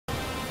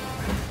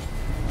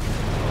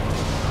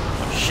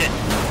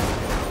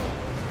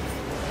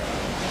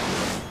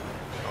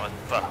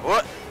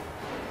What?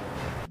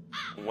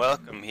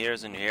 Welcome,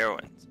 heroes and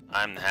heroines.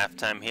 I'm the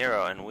halftime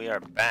hero, and we are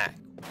back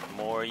with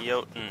more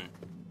Jotun.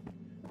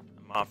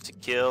 I'm off to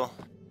kill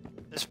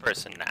this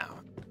person now.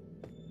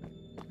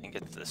 I think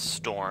it's the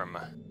Storm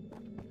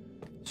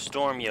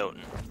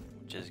Jotun,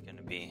 which is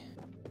gonna be.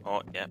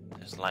 Oh, yep,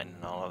 there's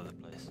lightning all over the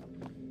place.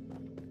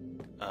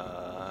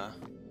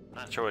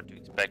 Not sure what to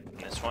expect from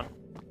this one.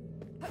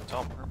 It's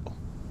all purple.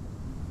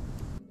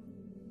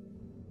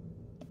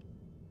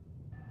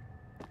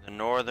 The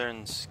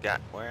northern sky.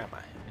 Where am I?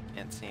 I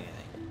can't see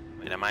anything.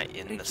 Wait, am I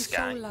in the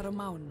sky? Let's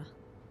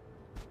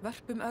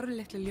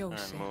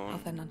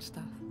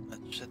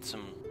shed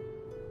some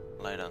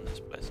light on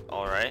this place.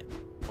 Alright.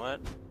 What?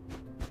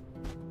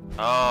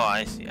 Oh,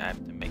 I see. I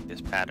have to make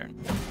this pattern.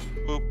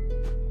 Boop.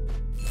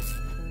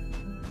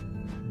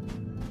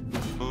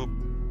 Boop.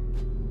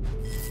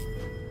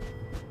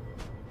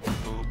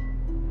 Boop.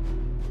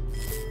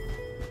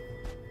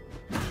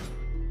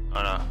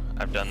 Oh no,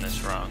 I've done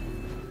this wrong.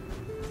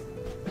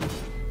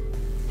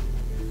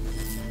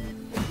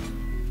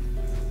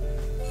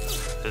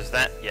 Does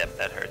that? Yep,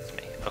 that hurts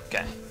me.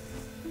 Okay.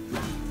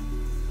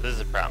 This is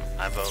a problem.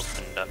 I've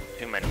opened up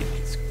too many of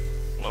these.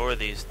 Lower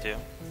these two.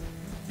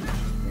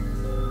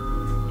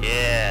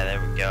 Yeah,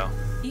 there we go.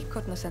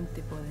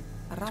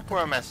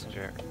 Squirrel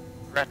messenger.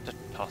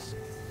 Ratatos.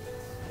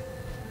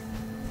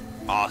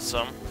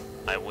 Awesome.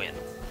 I win.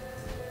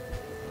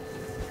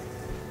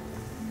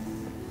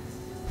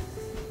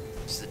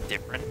 Is it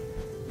different?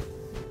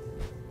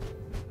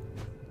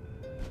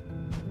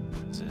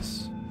 What's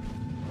this?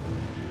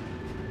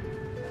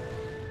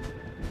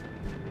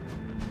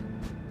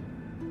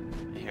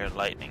 I hear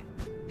lightning.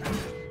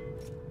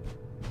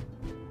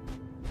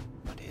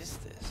 What is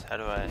this? How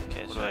do I...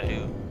 Okay, what do I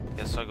do?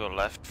 Guess I'll go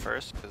left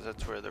first, because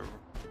that's where the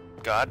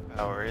god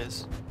power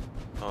is.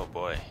 Oh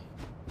boy.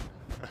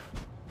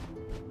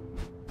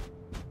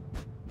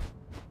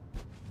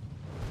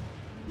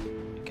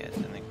 Okay, I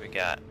think we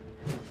got...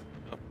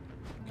 Oh,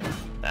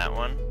 that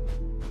one.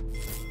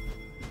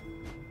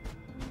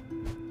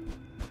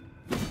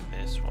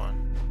 This one.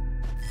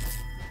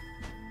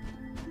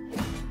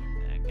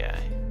 That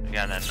guy. I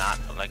gotta not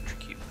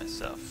electrocute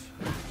myself.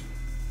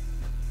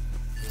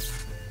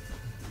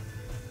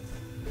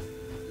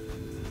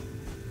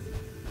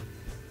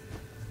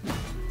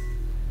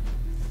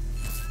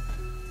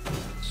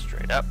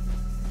 Straight up.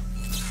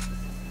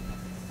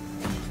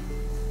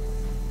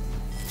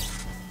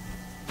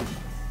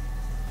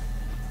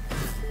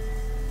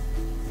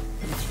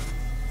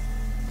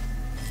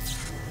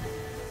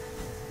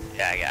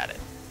 Yeah, I got it.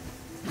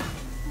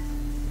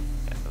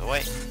 Get out of the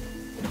way.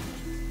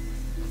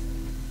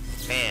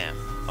 Bam.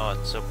 Oh,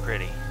 it's so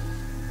pretty.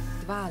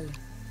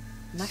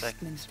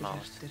 Second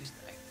smallest.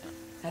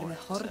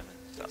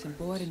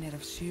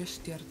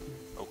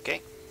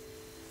 Okay.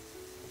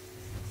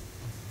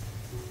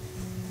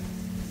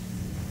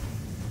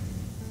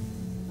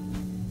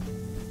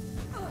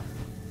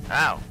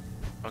 Ow.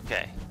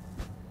 Okay.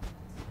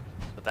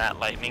 So that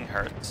lightning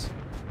hurts.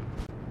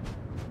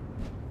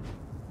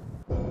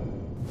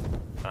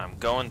 But I'm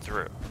going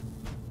through.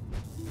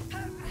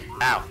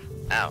 Ow.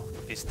 Ow.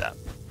 Please stop.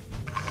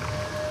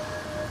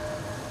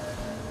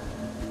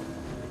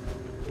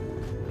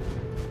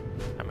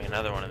 Got me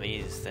another one of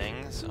these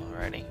things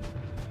already.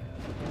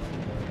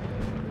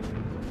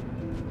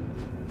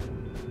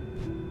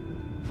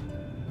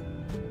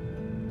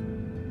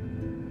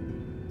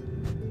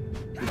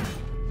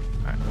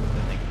 Alright,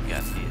 I think we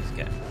got these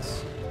guys.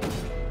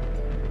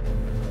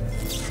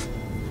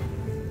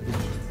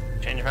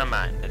 Changed my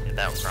mind. I did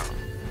that wrong.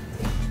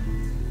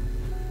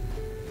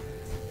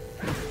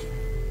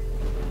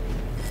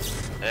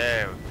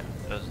 There we go.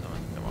 Those are the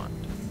ones I want.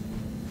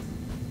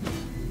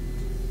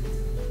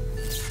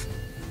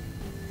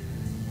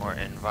 More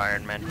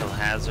environmental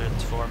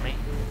hazards for me.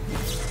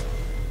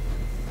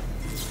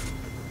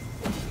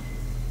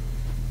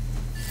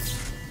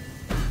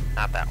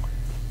 Not that one.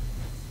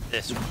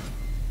 This one.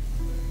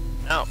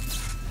 No.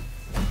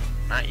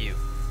 Not you.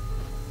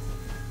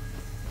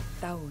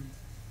 Dáun,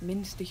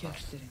 minnsti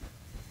hjörturinn.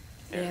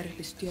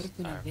 Við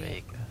stjörnuna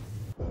vega.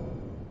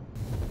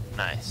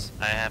 Nice.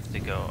 I have to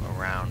go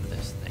around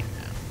this thing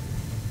now.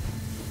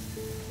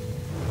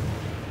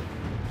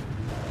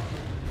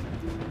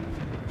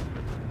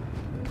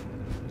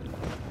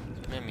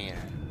 Mimir.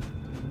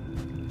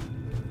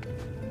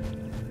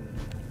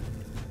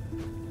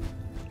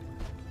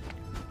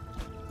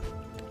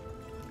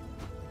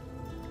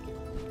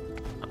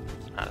 Oh,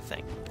 it's not a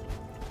thing.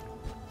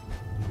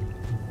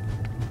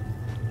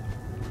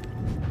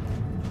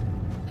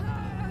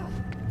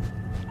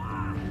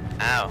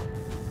 Ow.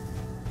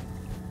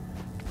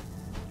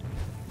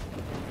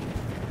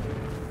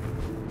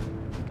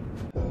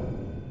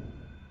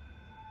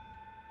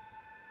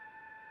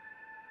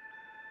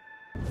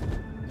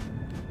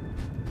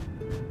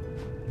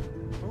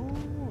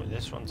 Ooh,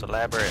 this one's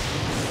elaborate.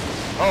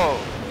 Oh!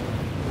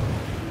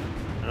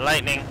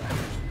 Lightning.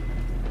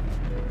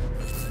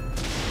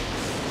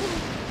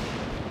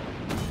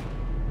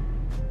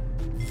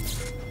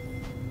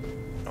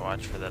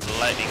 Watch for the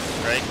lightning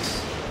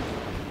strikes.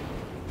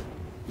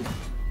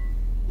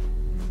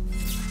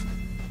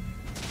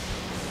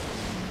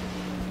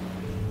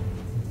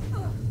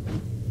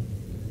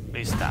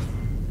 Please stop.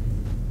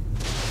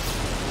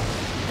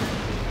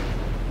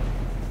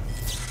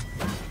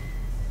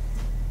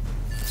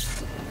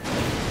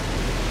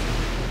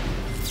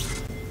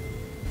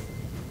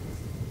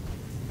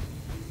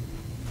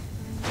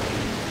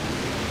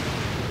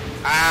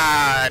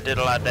 Ah, I did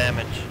a lot of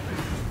damage.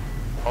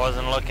 I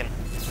wasn't looking.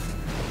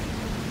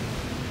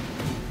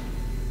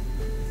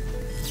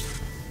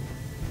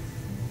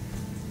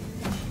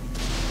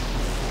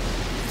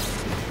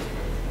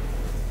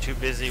 Too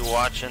busy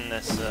watching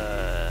this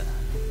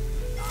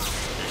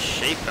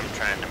shape I'm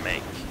trying to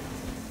make.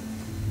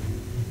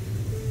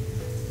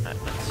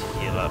 Alright, let's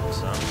heal up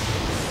some.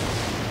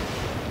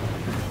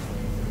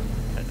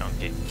 I don't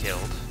get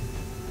killed.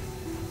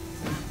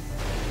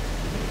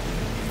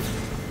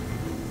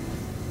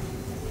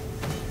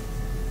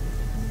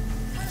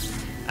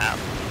 Ow.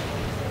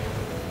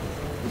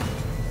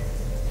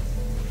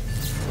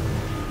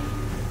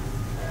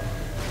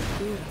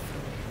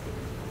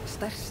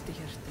 Stærsti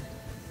hjörtu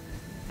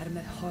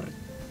með horn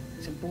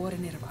sem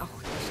borin af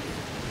 8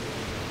 skjöld.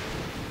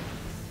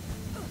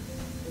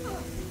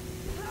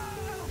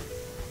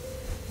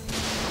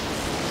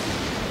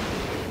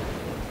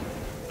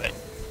 Wait.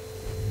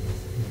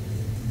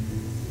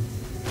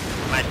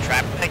 Am I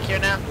trap pick here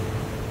now?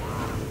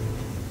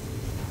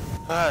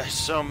 Oh, there's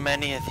so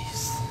many of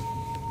these.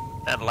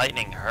 That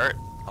lightning hurt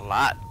a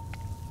lot.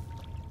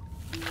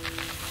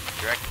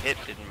 Direct hit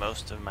did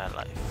most of my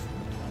life.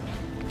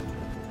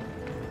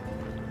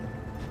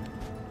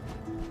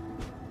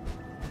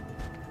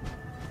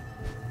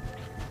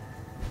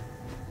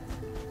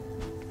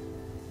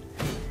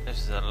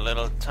 This is a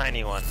little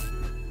tiny one.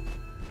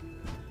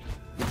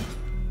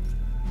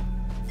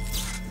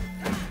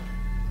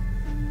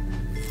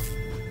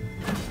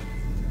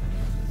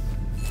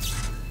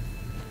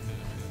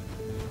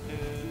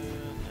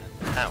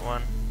 That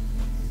one.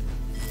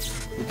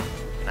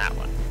 That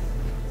one.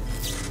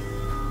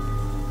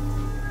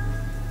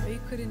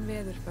 Haukurinn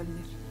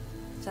veðurbölnir,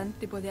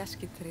 sendiboði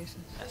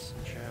Eskitrisins.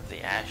 Messenger of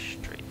the ash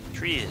tree.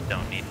 Trees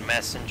don't need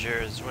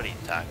messengers. What are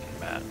you talking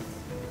about?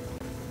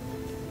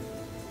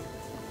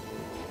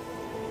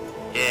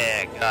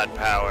 Yeah, god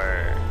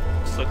power.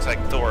 This looks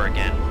like Thor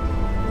again.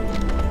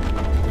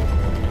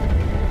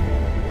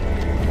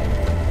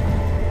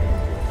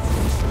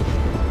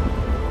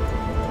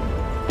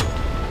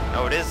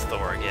 Oh, it is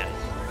Thor again.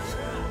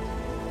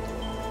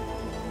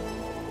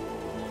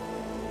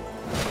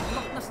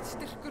 Lotnast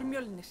styrkur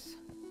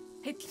mjölnis.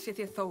 Heilsi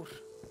þér Þór.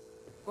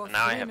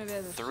 Now I have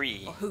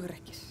 3 og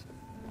hugrekkis.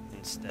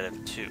 instead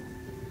of 2.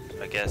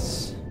 So I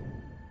guess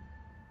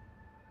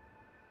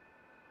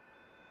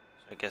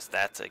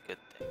that's a good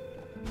thing.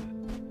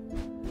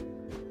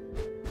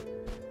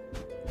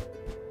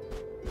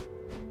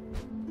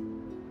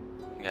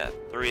 We got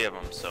 3 of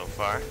them so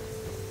far.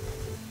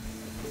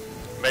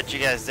 Bet you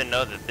guys didn't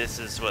know that this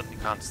is what the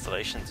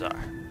constellations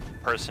are.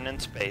 Person in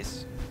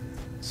space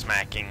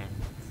smacking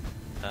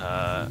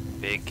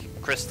big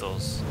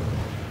crystals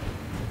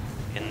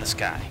in the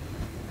sky.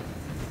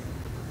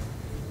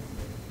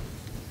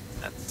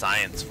 That's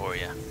science for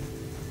you.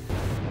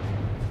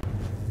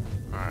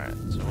 Alright,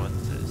 so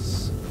what's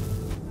this?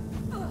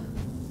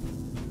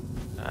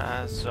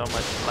 So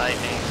much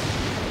lightning.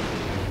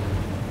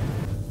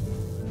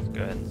 Let's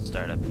go ahead and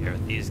start up here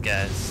with these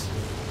guys.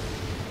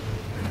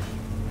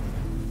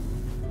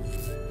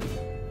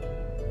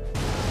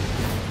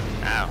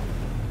 Ow.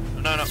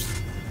 No, no.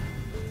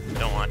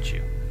 Don't want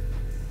you.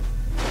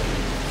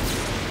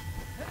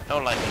 No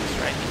lightning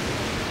strike.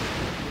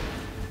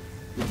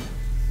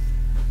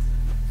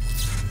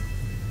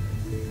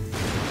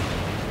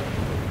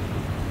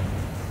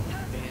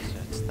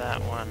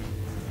 That one.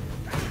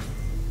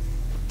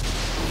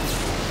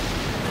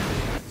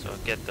 So I'll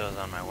get those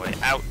on my way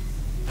out.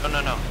 No,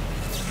 no, no.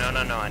 No,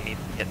 no, no. I need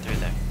to get through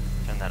there.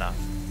 Turn that off.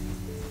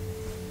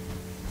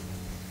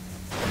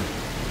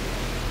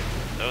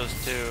 Those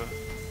 2.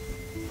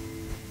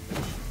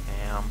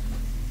 Damn.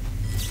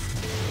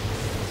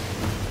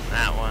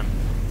 That one.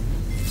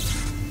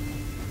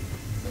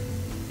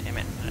 Damn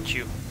it. Not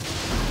you.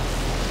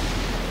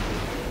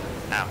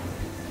 Ow.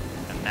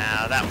 And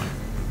now that one.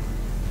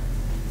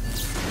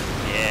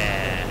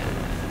 Yeah.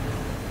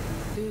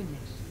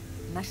 Dunir,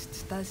 næst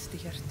stærsti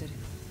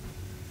hjörturinn,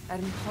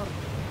 með horn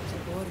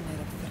sem borin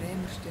af 3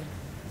 stjörnum.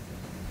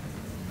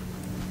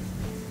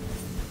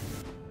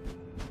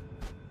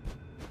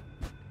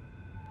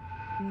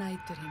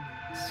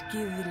 Næturhiminn,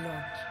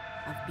 skíðlónar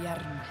af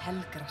bjarma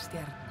helgra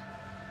stjarna.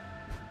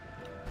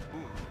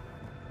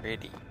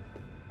 Ready.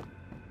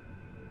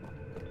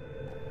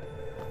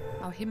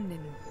 Á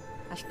himninum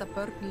elta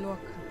börn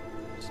loka,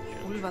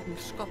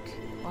 úlfarnir skoll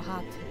og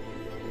hatri.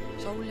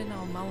 Sólina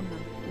og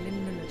mánan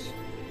linnulaus.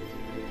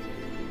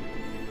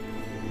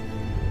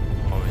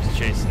 Always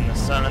chasing the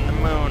sun and the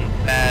moon.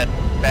 Bad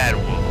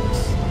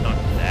wolves. Don't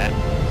do that.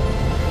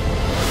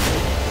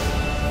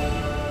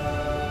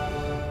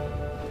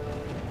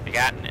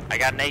 I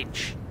got an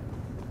H.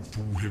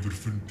 Þú hefur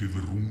fundið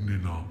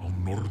rúnina á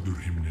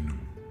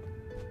norðurhimninum.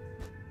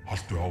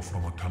 Haltu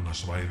áfram að kanna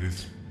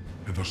svæðið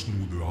eða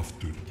snúðu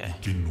aftur Okay. í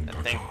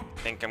Ginnungagap.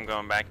 I think I'm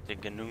going back to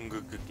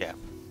Ginnungagap.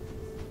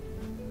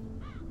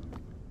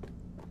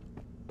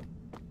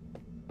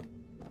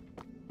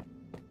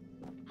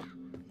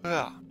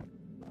 Ah.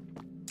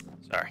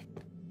 Sorry.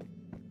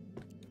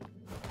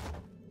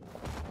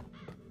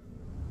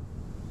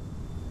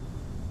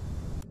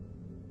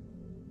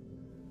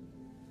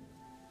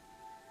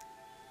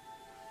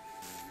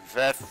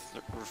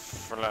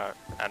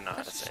 I don't know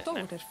how to say it.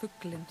 Stór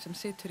fuglinn sem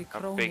situr í How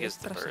krónu big is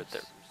the bird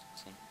that Yggdrasils?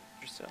 roosts in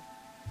Yggdrasil?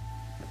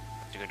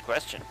 That's a good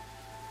question.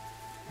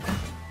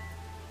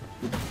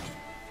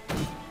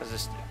 What does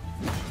this do?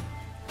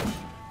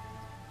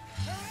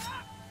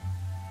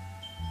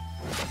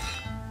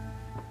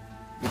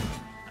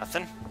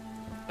 Nothing?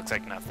 Looks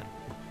like nothing.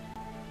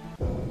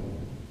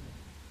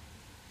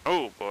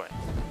 Oh boy.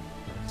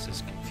 This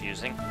is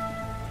confusing.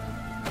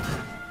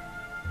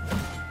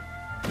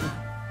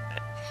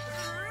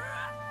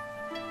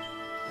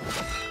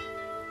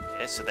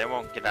 Okay, so they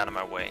won't get out of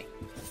my way.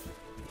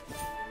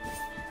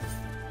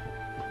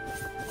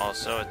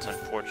 Also, it's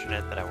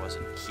unfortunate that I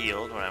wasn't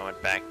healed when I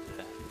went back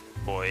to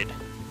Void.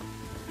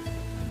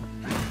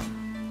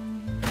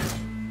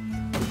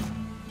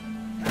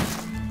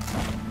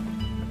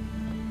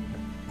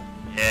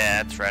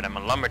 Yeah, that's right, I'm a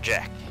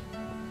lumberjack.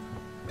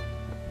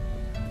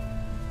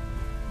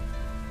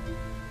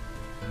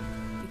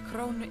 Í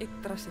krónu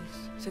Yggdrasils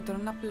situr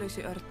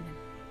nafnlausi örninn.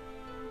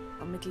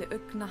 Á milli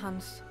augna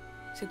hans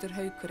situr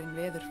haukurinn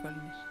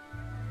veðurfölnir.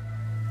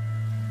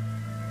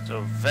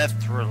 So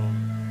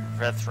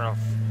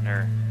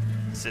Vethrofner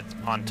sits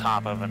on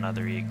top of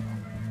another eagle.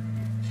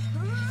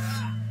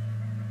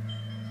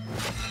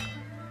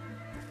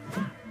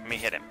 Let me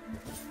hit him.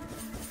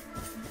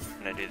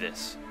 I'm gonna do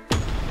this.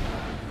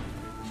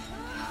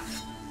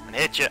 And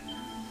hit you.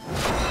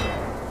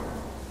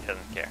 He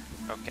doesn't care.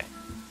 Okay.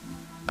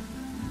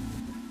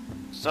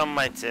 Some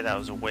might say that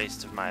was a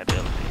waste of my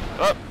ability.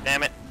 Oh,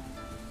 damn it.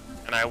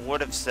 And I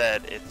would have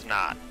said it's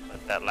not,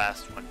 but that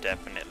last one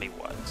definitely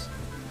was.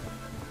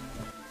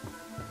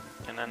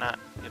 Can I not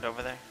get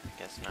over there? I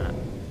guess not.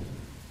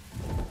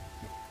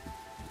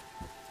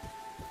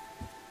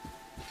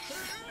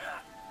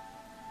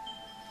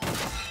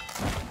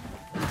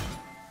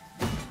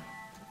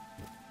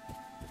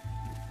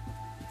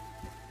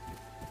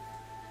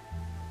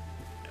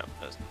 Nope,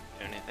 doesn't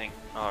do anything.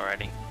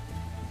 Alrighty.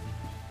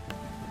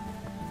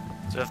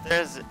 So if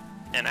there's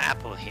an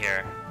apple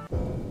here,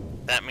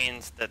 that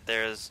means that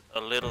there's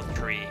a little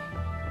tree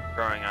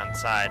growing on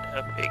side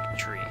a big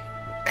tree.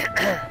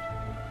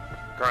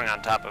 Growing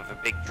on top of a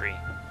big tree,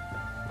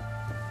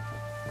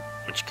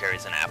 which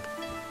carries an apple.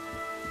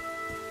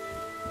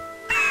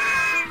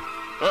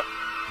 Oh.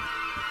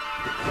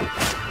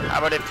 How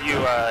about if you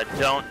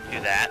don't do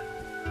that?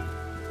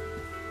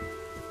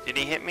 Did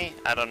he hit me?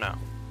 I don't know.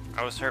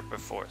 I was hurt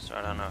before, so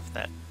I don't know if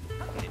that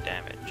did any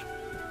damage.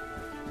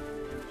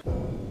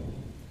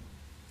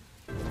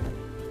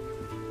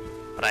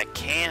 But I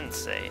can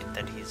say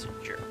that he's a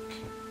jerk.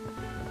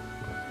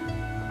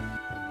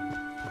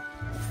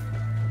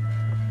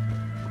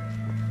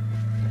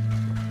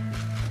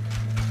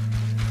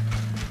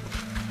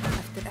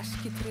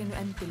 Trénu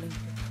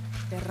endilöngu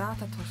er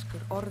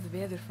ratatoskur orð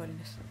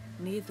veðurfölnis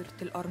niður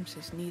til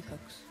ormsins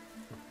níðhöggs.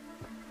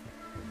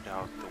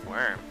 Dog the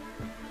worm.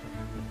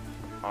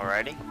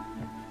 Alrighty.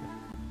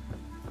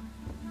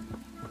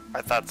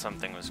 I thought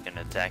something was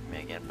gonna attack me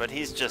again, but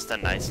he's just a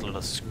nice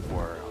little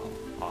squirrel.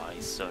 Oh,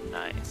 he's so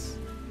nice.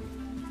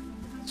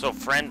 So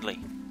friendly.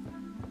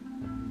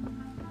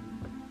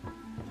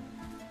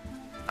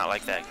 Not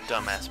like that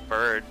dumbass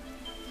bird.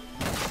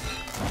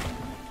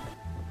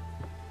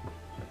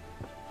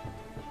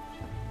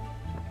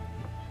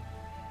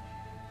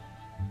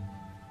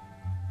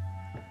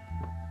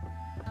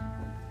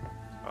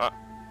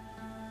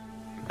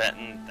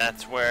 Betting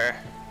that's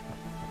where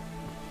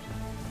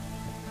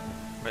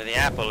the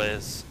apple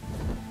is.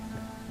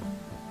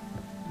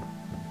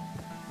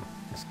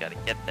 Just gotta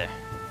get there.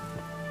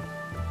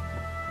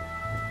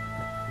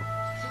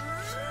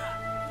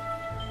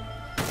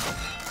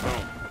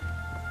 Boom.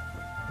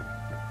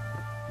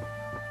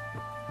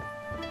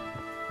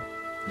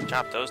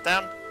 Chop those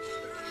down.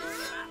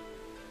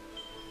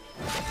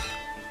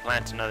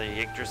 Plant another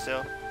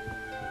Yggdrasil.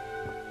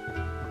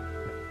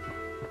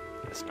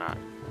 Guess not.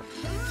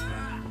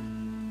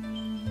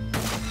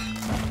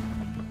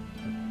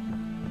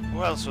 Who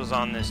else was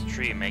on this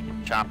tree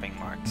making chopping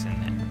marks in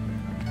there?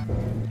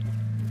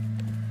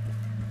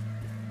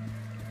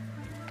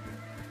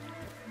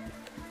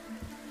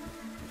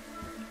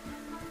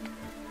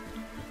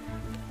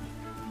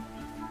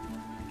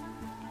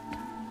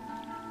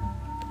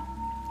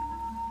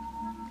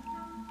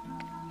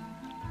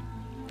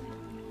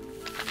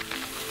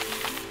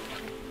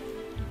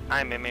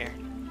 Hi, Mimir.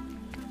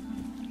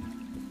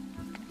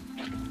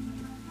 My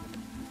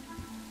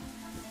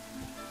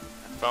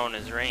phone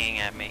is ringing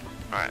at me.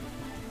 Alright.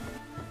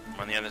 I'm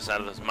on the other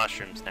side of those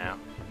mushrooms now.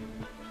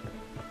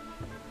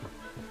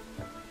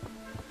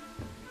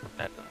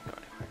 That doesn't go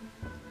anywhere.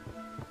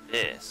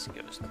 This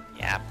goes to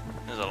the apple.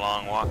 There's a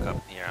long walk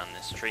up here on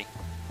this tree.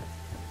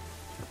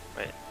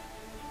 Wait.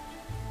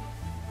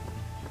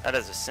 That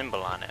has a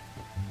symbol on it.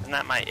 Isn't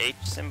that my H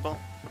symbol?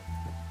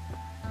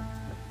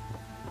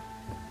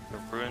 The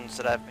runes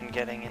that I've been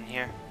getting in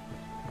here.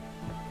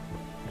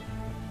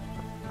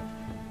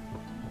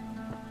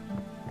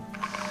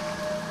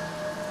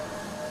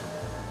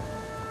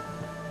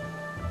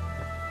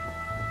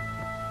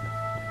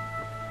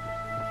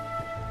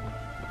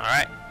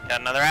 Alright,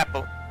 got another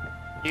apple.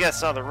 You guys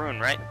saw the rune,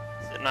 right?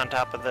 Sitting on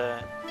top of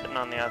the, sitting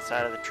on the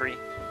outside of the tree.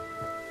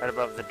 Right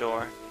above the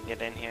door.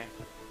 Get in here.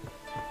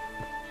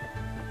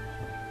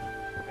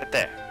 Right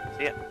there.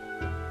 See it?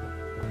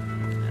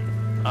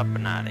 And up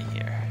and out of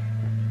here.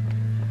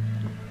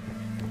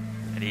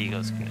 That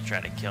eagle's gonna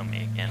try to kill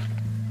me again.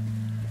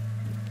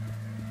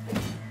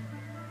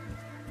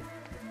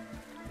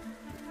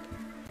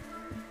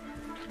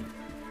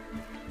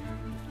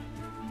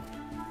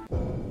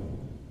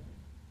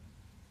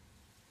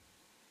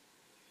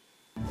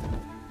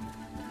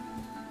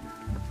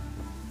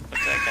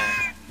 What's that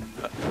guy?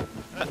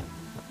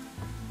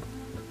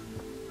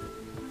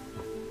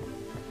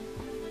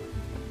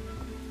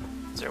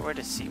 Is there a way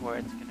to see where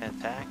it's gonna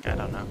attack? I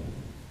don't know.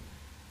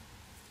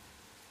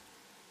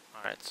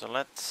 Alright, so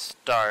let's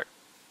start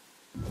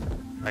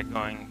by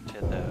going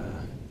to the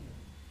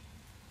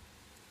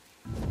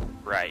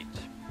right,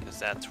 because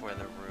that's where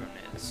the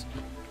rune is.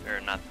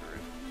 Or not the rune,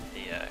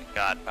 the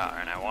god power,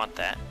 and I want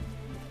that.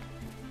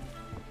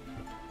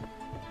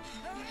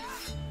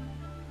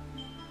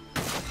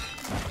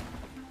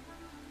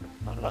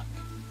 Oh look.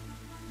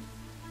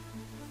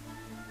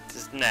 It's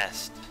his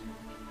nest.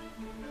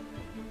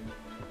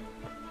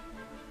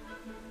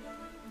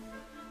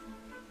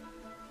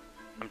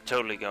 I'm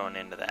totally going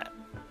into that.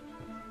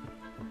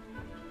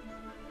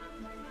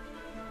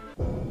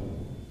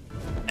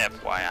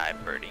 FYI,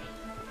 birdie.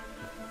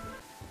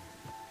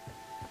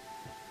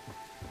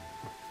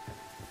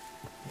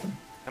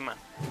 Come on.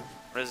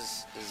 What is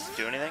this? Does this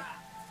do anything?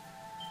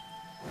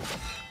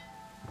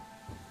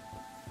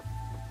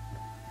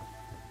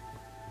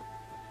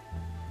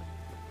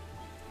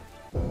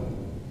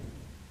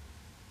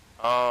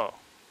 Oh.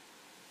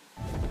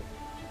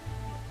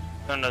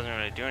 Stone doesn't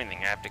really do anything.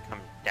 I have to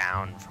come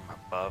down from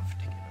above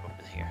to get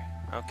over here.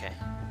 Okay.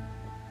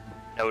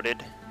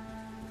 Noted.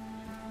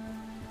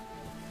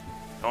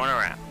 Going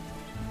around.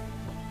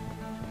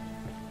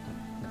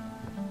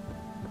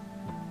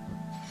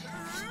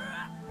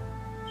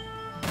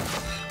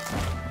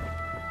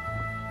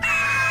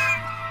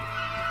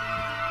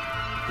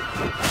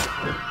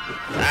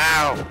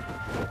 Ow!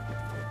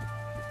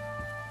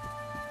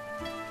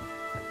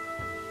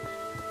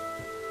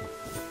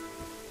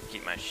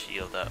 Keep my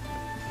shield up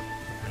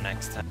for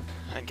next time.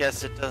 I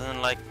guess it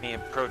doesn't like me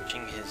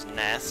approaching his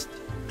nest.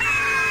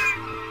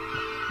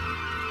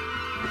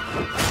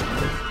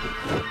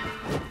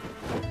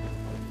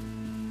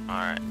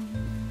 Alright.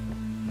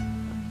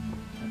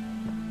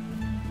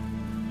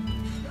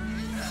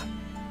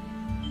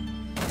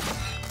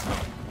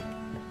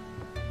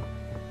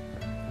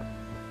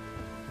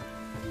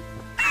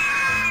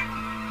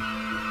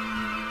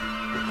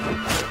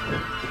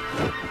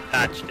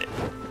 Touched it.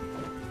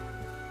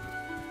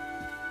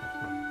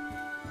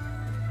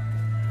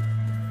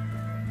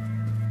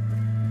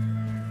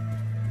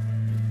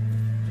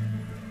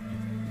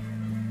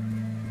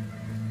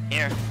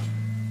 Here.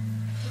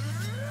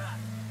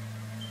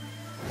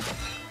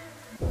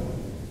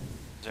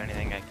 Is there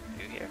anything I can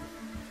do here?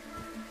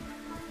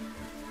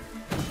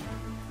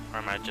 Or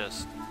am I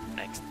just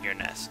next to your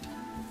nest? Is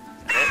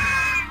that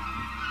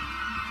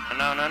it?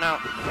 No, no, no, no.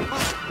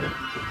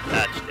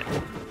 Touched it.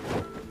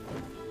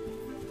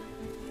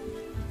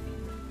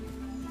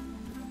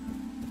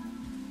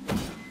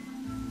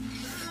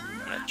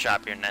 I'm gonna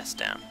chop your nest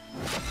down.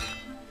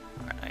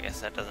 Alright, I guess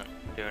that doesn't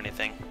do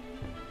anything.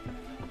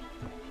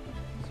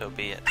 So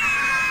be it.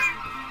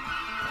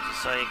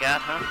 That's all you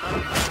got, huh?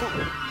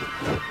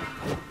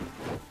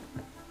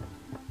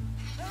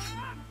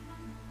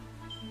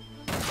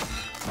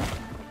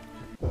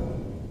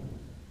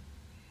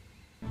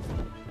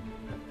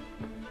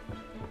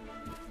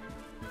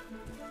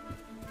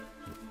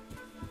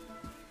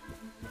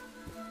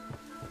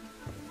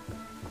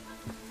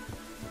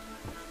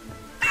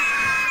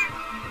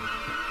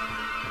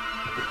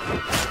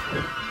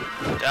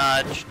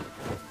 Dodge.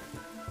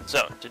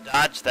 So, to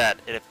dodge that,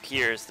 it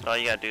appears that all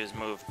you gotta do is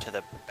move to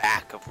the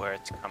back of where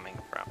it's coming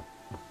from.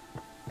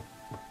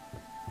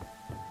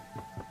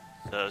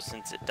 So,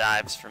 since it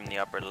dives from the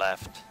upper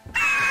left,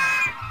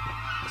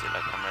 see,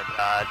 like I'm gonna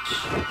dodge.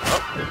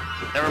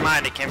 Oh, never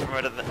mind, it came from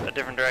a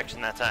different direction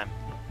that time.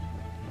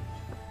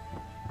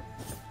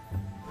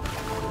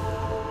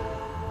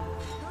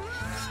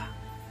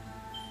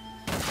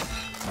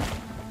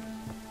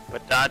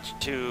 But dodge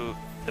to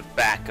the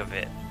back of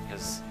it,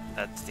 because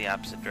that's the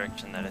opposite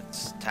direction that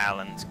its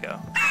talons go.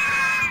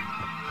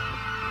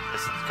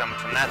 This is coming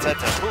from that side,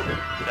 so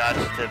dodge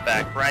to the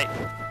back right,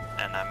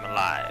 and I'm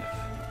alive.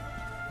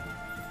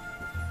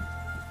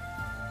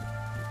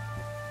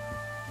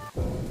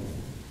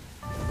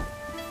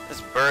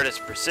 This bird is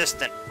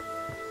persistent.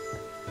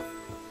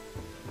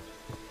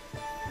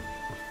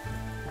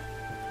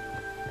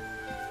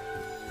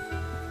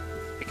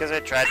 because I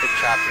tried to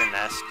chop your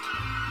nest.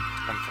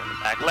 Come from the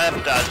back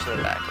left, dodge to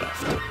the back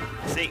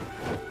left. See?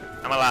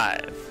 I'm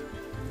alive.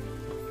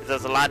 It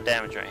does a lot of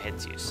damage when it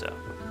hits you, so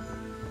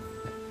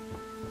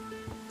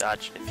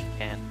dodge it if you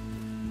can.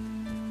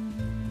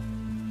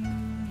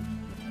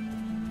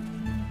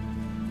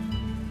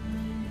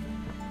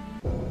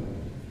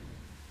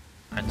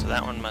 Alright, so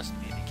that one must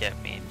be to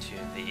get me to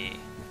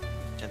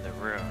the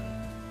rune.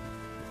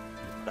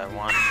 But I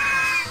want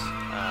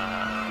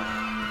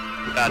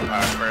God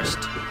power first.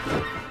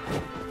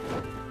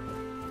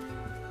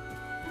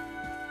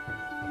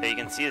 So you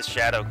can see his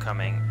shadow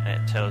coming,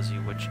 and it tells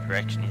you which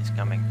direction he's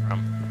coming from,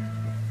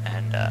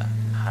 and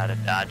how to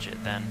dodge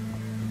it then.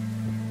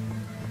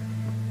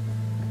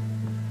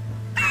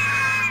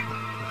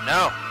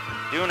 No!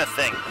 Doing a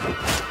thing.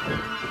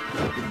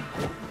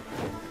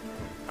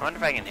 I wonder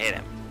if I can hit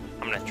him.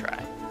 I'm gonna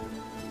try.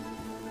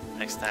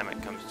 Next time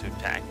it comes to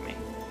attack me.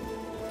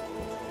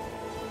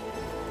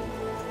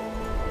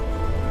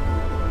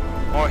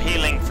 More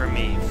healing for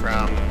me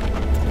from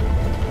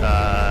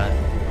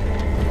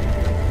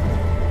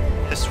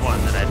this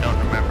one that I don't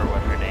remember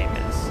what her name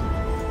is.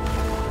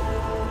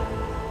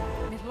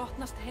 Mér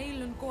hlotnast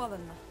heilun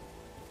goðanna.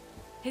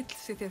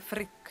 Hilsi þér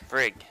Frigg.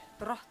 Frigg.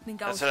 Drottning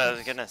That's what I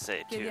was gonna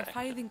say too. Geð ég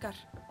fæðingar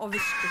og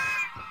visku.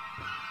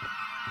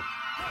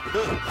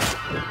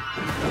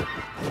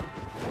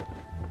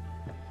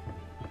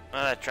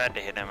 Well, I tried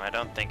to hit him. I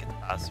don't think it's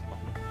possible.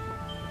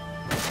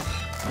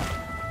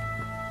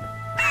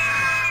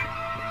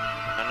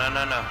 No, no,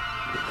 no, no.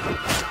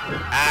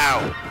 Ow!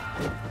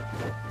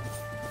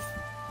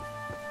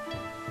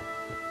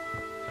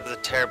 That was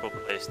a terrible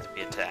place to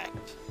be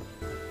attacked.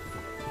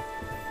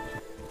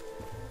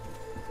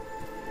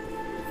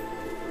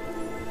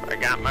 I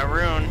got my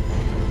rune.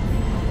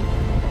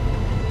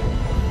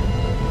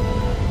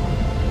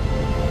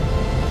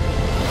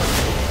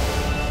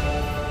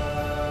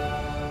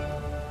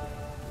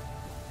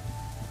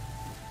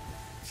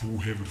 Þú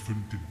hefur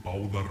fundið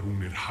báðar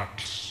rúnir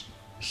Hagls,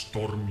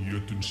 storm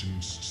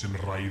Jötunsins sem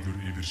ræður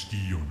yfir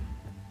skýjunum.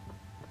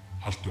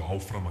 Haltu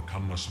áfram að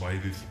kanna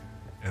svæðið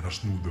eða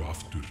snúðu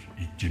aftur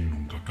í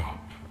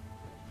ginnungagap.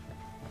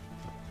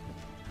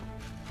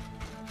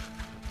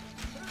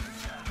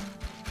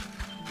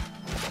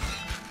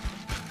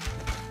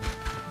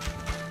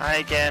 Hi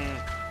again.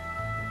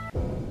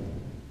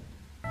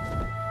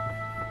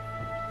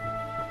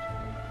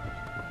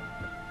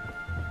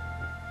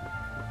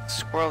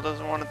 Squirrel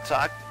doesn't want to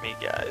talk to me,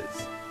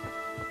 guys.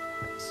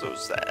 So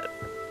sad.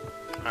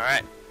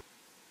 Alright.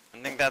 I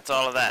think that's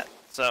all of that.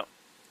 So,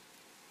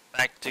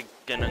 back to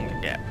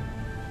Gununga Gap.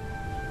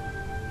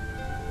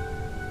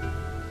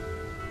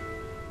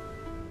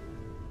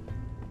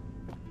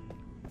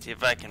 See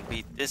if I can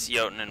beat this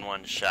Jotun in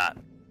one shot.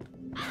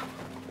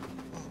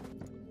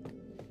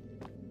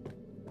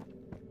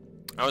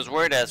 I was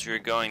worried as we were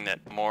going that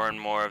more and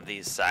more of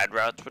these side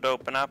routes would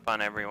open up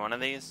on every one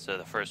of these. So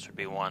the first would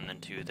be 1, then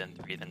 2, then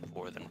 3, then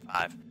 4, then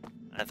 5.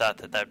 And I thought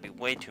that that would be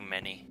way too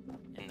many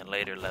in the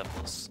later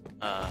levels.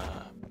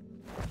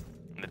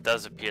 And it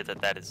does appear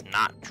that that is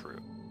not true.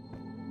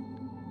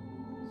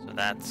 So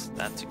that's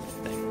a good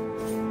thing.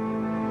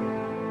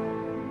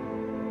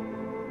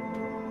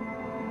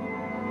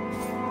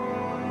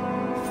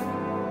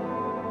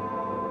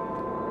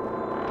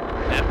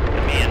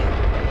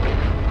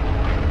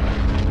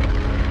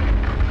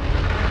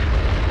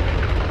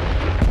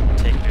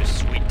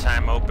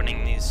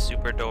 Opening these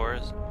super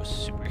doors,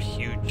 super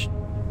huge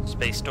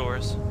space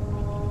doors.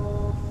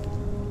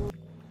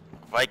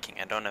 Viking,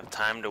 I don't have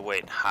time to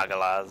wait.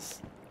 Hagalaz,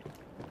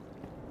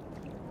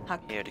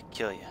 here to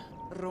kill you.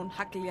 Rún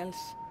Hagalaz,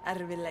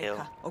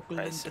 erfiðleika og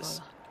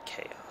glundroða.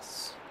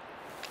 Chaos.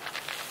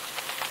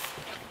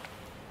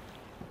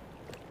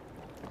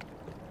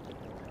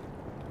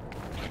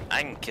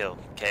 I can kill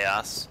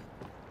chaos.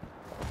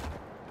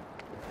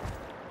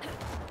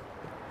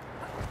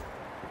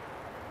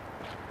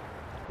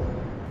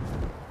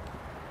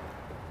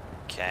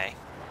 Okay.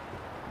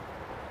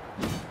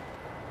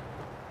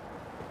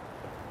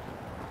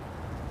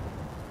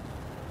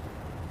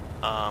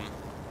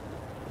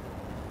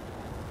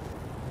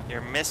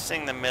 You're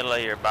missing the middle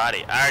of your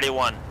body. I already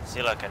won.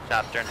 See, look, I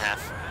chopped her in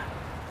half.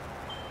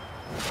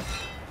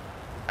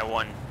 I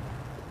won.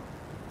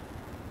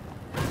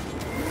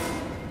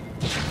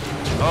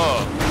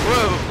 Oh,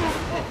 whoa!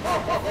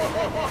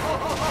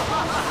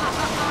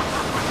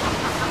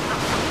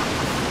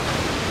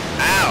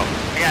 Ow!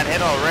 I got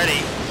hit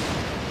already.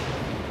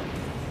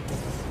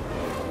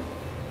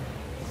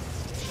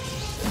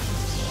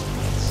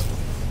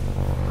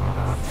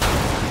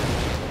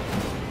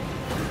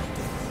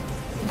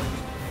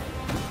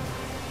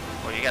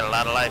 You got a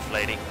lot of life,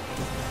 lady.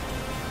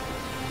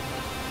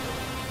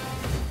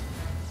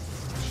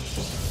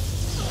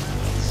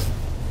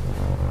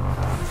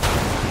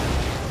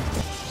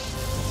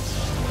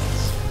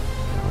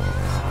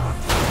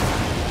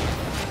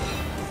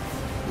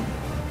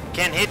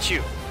 Can't hit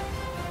you.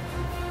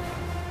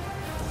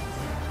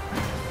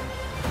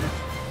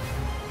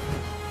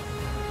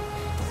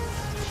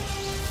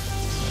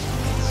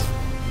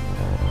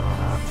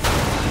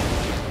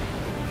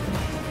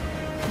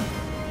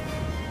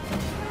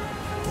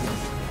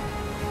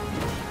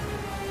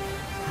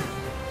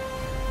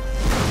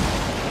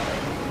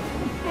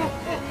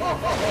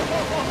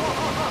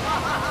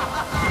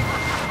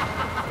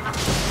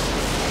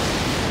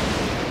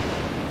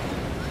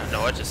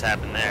 what just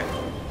happened there.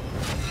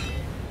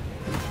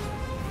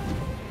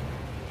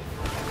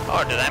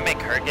 Oh, did I make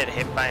her get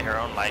hit by her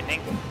own lightning?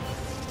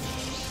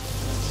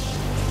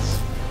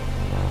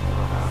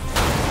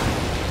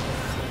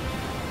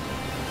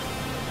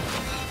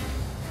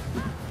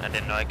 I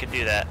didn't know I could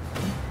do that.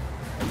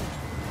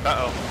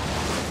 Uh-oh.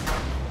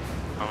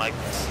 I don't like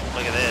this.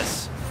 Look at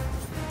this.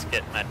 Let's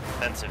get my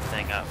defensive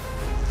thing up.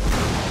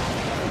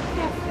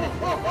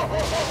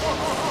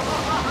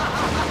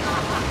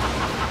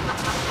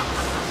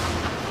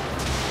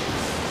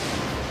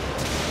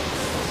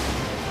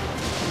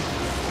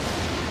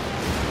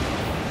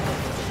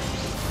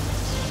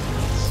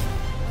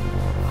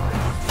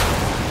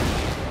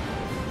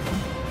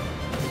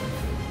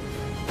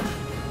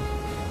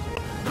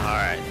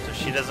 Alright, so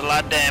she does a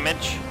lot of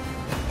damage.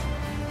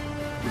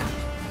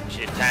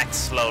 She attacks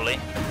slowly,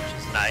 which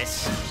is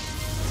nice.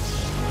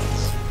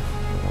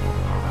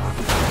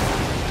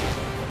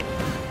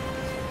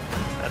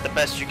 Is that the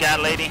best you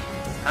got, lady?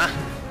 Huh?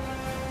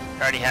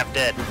 You're already half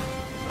dead.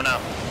 Oh no.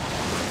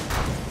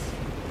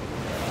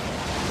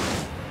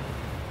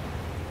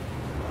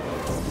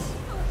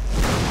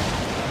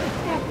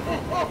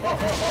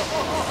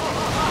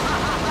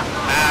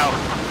 Ow.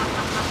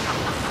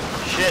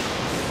 Shit.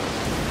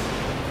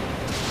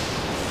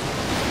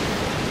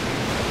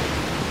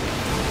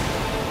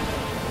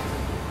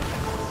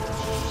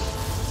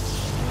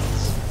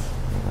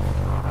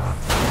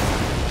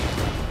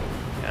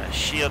 Gotta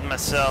shield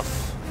myself.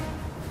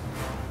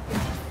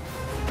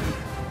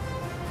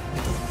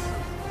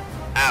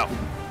 Ow.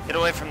 Get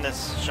away from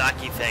this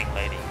shocky thing,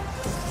 lady.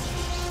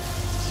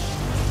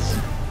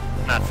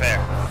 Not fair.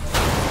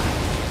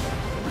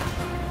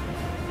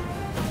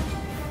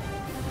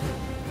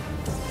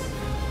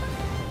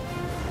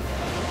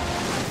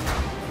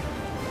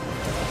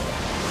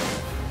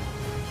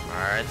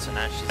 Alright, so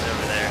now she's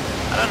over there.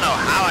 I don't know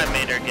how I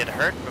made her get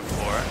hurt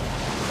before.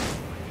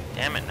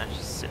 Damn it, now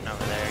she's sitting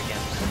over there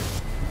again.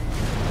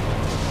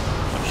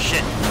 Oh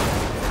shit.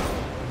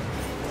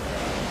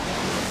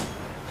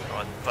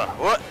 What the fuck?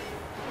 What?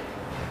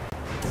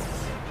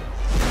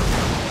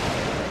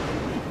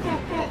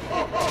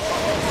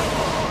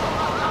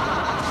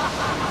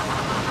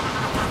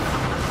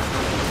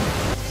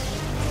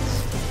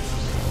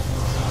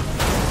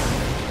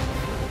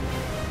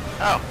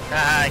 Oh,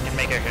 I can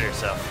make her hit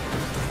herself.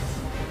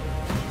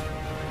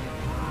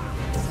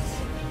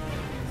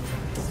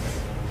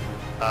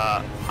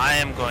 I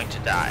am going to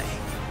die.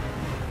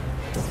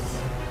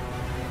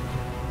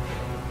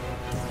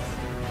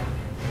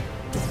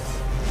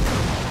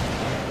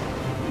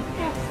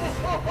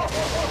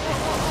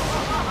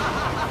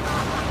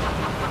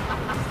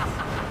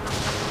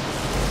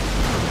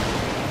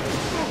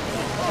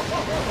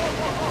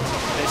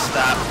 Please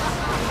stop.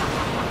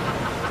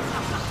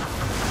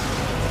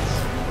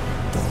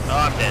 Oh,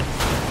 I'm dead.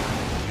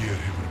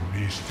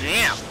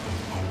 Damn.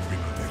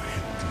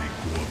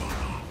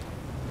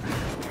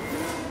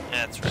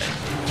 That's right.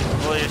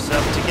 Pull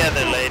yourself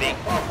together, lady.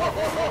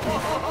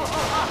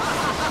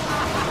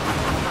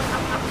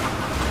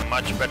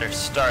 Much better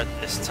start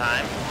this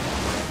time.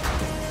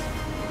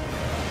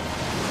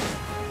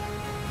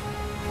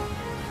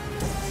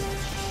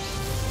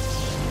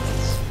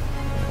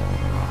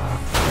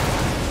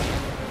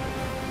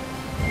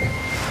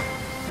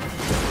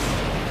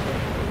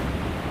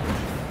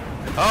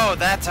 Oh,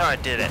 that's how I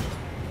did it.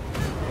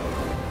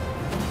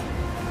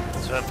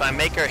 So if I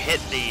make her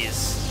hit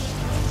these,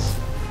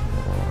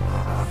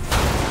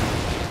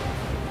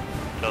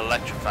 it'll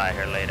electrify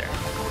her later.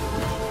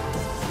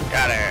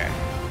 Got her.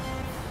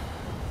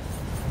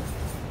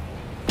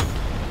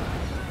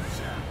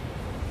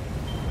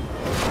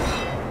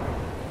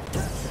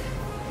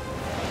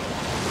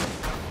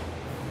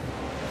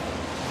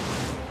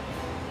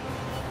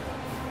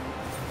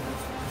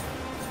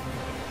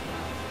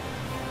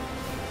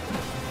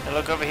 Now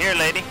look over here,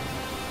 lady.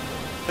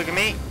 Look at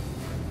me.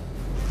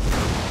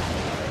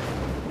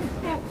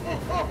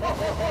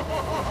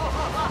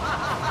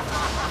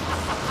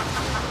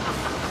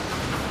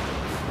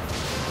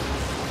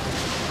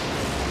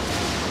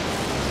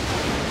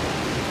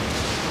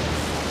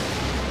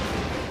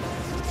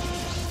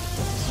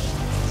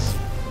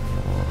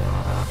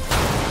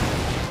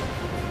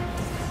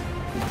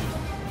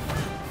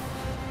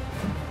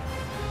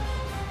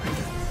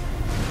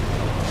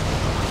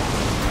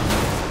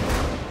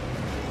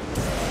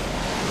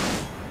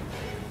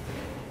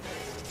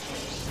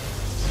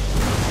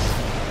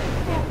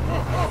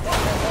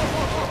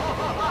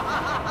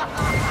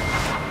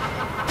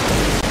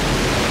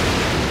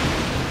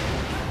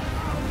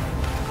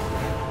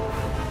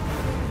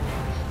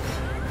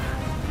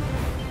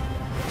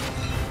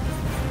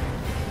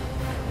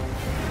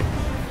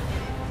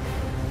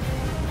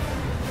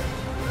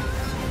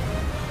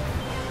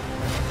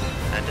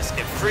 Just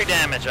get free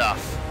damage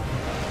off.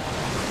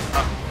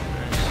 Oh,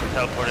 just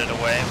teleported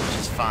away, which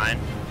is fine,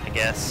 I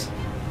guess.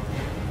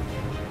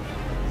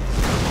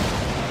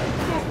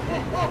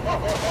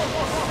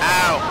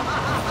 Ow!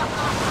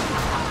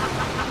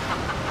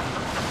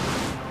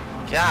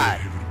 God,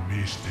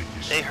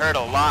 they hurt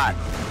a lot.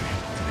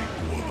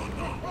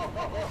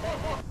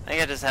 I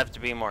think I just have to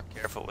be more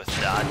careful with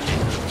dodging.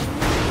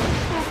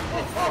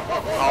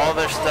 All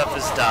their stuff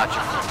is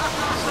dodgeable.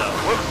 So,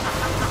 whoop.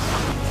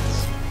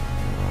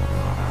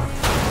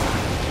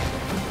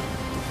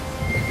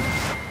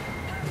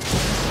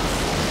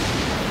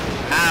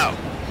 Ow!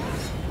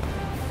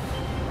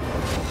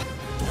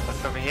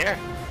 Look over here.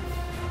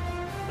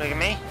 Look at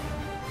me.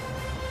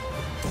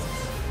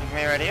 Look at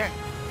me right here.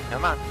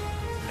 Come on.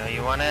 No,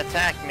 you want to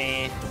attack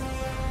me.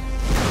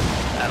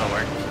 That'll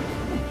work.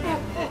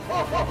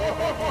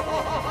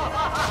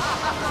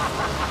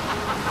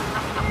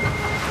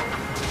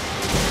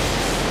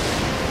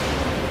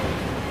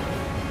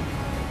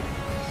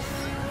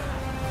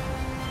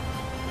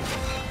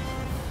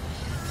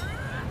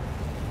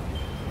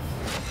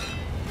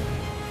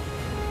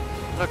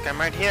 Look, I'm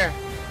right here.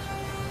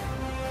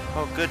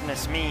 Oh,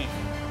 goodness me.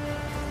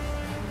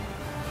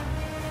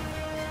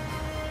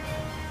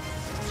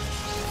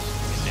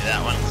 Do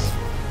that one.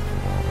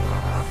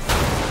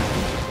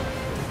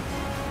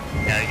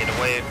 Gotta get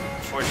away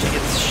before she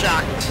gets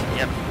shocked.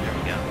 Yep, there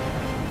we go.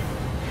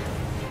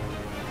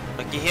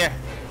 Looky here.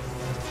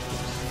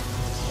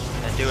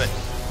 Gotta do it.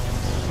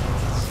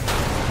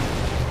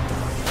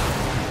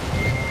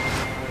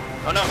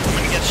 Oh no, I'm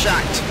gonna get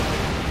shocked.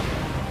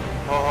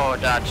 Oh,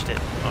 dodged it.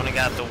 Only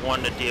got the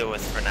one to deal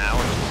with for now,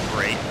 which is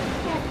great.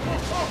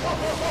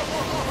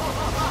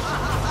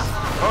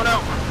 Oh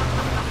no!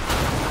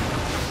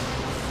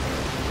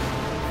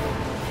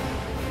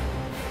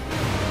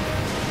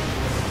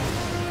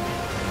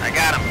 I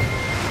got him.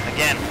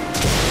 Again.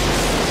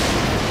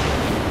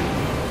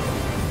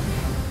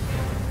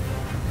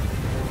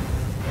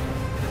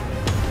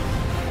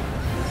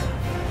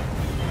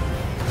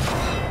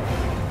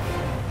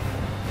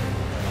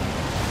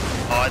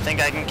 Oh, I think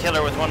I can kill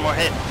her with one more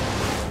hit.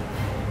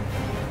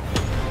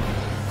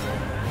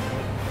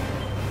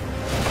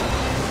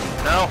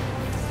 No.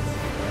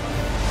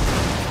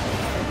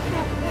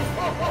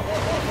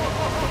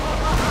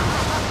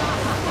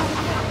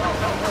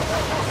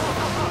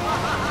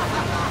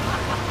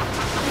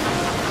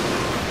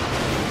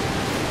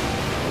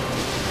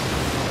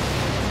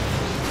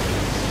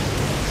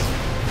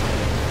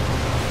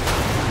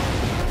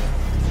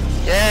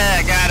 Yeah,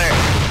 I got her.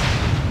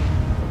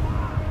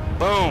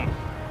 Boom.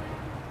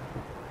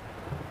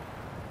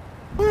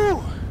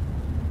 Woo.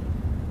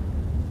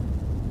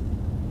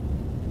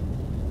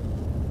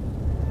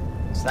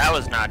 So that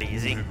was not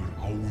easy.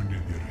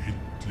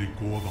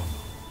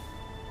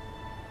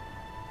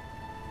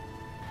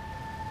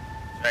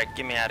 Alright,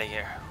 get me out of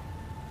here.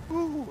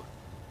 Woo.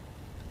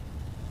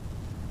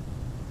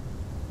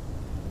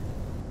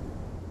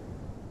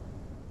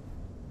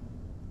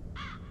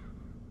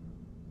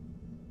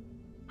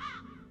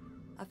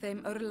 Að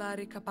þeim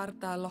örlaðaríka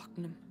bardaga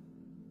loknum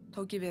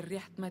tók ég við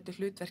réttmætu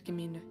hlutverki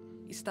mínu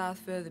í stað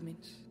föður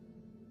míns.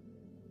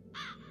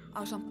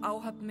 Ásamt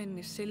áhöfn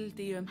minni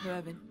sigldi ég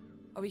höfin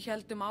og við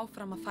héldum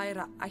áfram að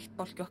færa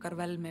ættbálki okkar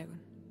velmegun.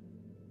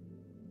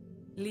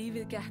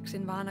 Lífið gekk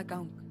sinn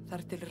vanagang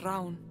þar til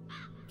rán,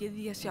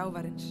 gyðja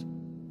sjávarins,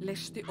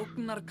 leysti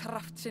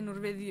ógnarkraft sinn úr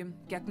viðjum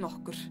gegn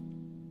okkur,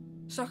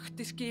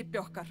 sökti skipi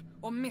okkar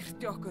og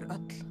myrti okkur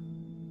öll.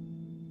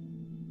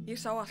 Ég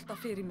sá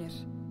alltaf fyrir mér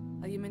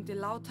að ég myndi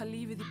láta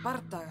lífið í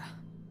bardaga,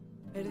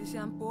 verði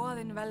síðan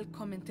boðin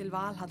velkomin til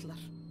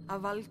Valhallar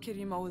af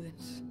valkyrjum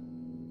Óðins.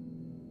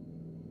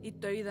 Í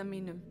dauða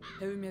mínum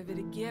hefur mér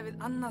verið gefið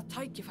annað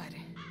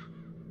tækifæri.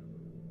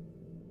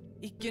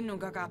 Í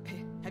ginnungagapi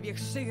hef ég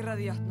sigrað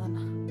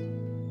jötnana.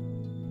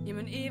 Ég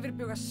mun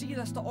yfirbuga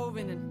síðasta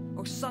óvinnin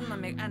og sanna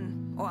mig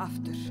enn og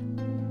aftur.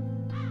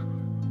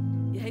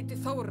 Ég heiti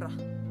Þóra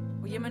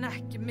og ég mun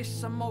ekki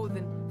missa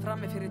móðinn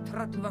frammi fyrir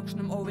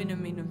tröllvöxnum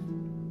óvinnum mínum.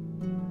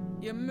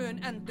 Ég mun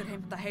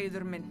endurheimta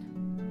heiður minn.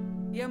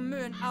 Ég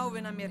mun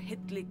ávinna mér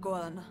hylli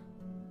goðana.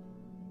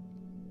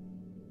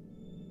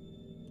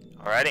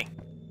 Alrighty.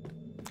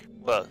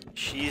 Well,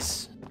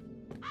 she's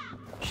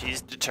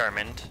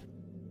determined.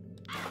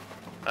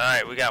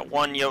 Alright, we got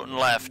one Jotun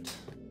left.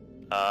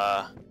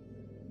 But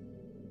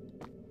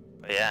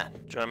yeah,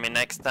 join me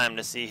next time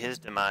to see his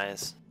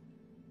demise.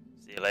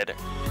 See you later.